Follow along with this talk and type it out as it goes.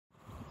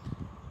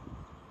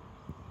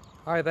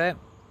Hi there,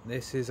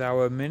 this is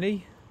our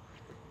Mini.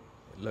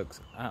 It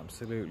looks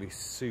absolutely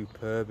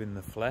superb in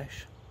the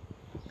flesh.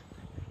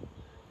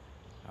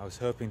 I was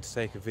hoping to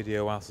take a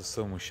video whilst the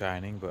sun was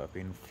shining, but I've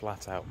been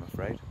flat out, I'm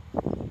afraid.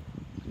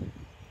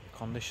 The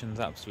condition's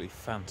absolutely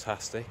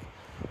fantastic.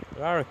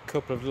 There are a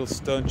couple of little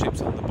stone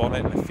chips on the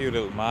bonnet and a few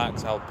little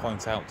marks I'll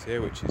point out to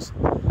you, which is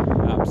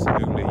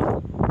absolutely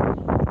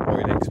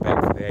what you'd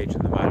expect for the age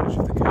and the mileage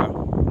of the car.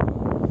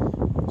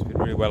 It's been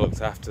really well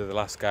looked after. The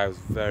last guy was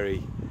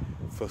very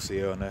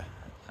fussy owner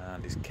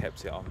and he's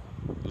kept it on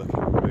looking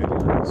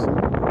really nice.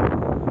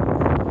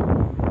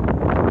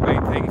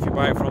 Main thing, if you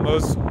buy it from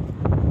us,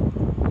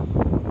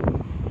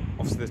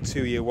 obviously the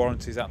 2-year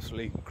warranty is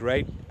absolutely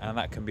great, and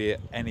that can be at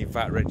any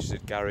VAT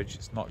registered garage,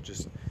 it's not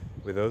just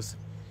with us.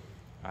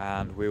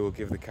 And we will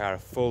give the car a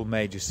full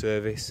major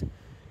service.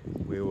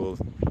 We will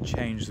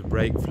change the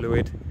brake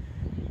fluid,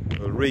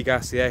 we'll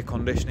regas the air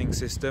conditioning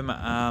system,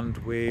 and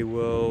we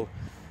will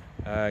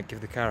give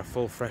the car a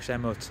full fresh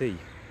MOT.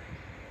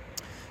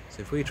 So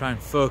if we try and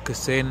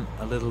focus in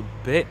a little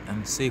bit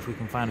and see if we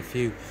can find a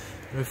few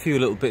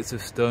little bits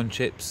of stone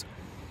chips.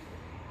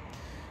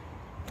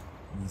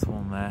 There's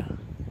one there.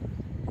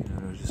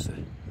 There's just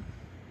a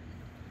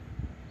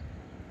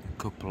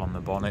couple on the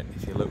bonnet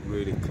if you look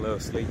really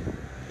closely.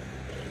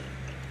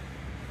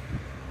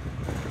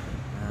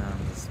 And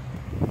there's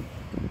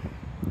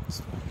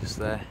one just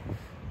there.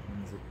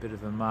 And there's a bit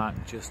of a mark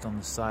just on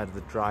the side of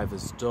the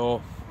driver's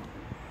door.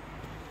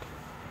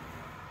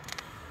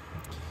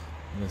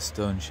 And a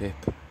stone chip.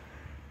 There's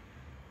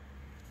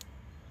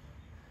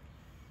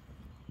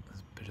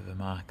a bit of a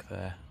mark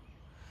there.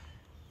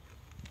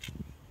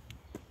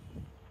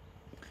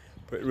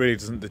 But it really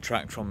doesn't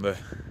detract from the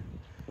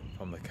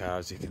car,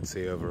 as you can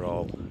see.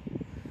 Overall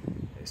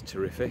it's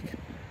terrific.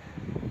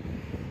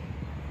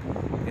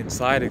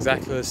 Inside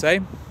exactly the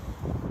same.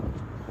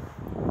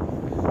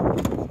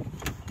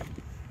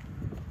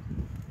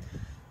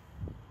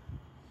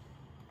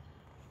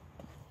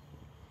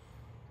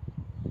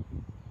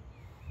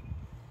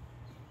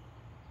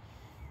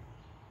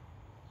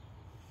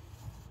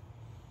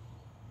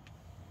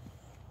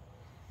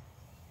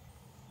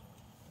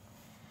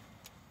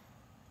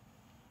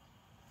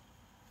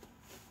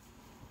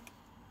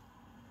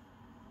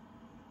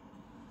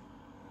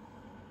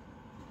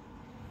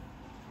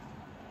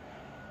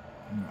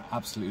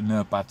 Absolutely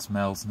no bad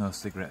smells, no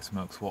cigarette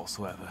smokes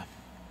whatsoever.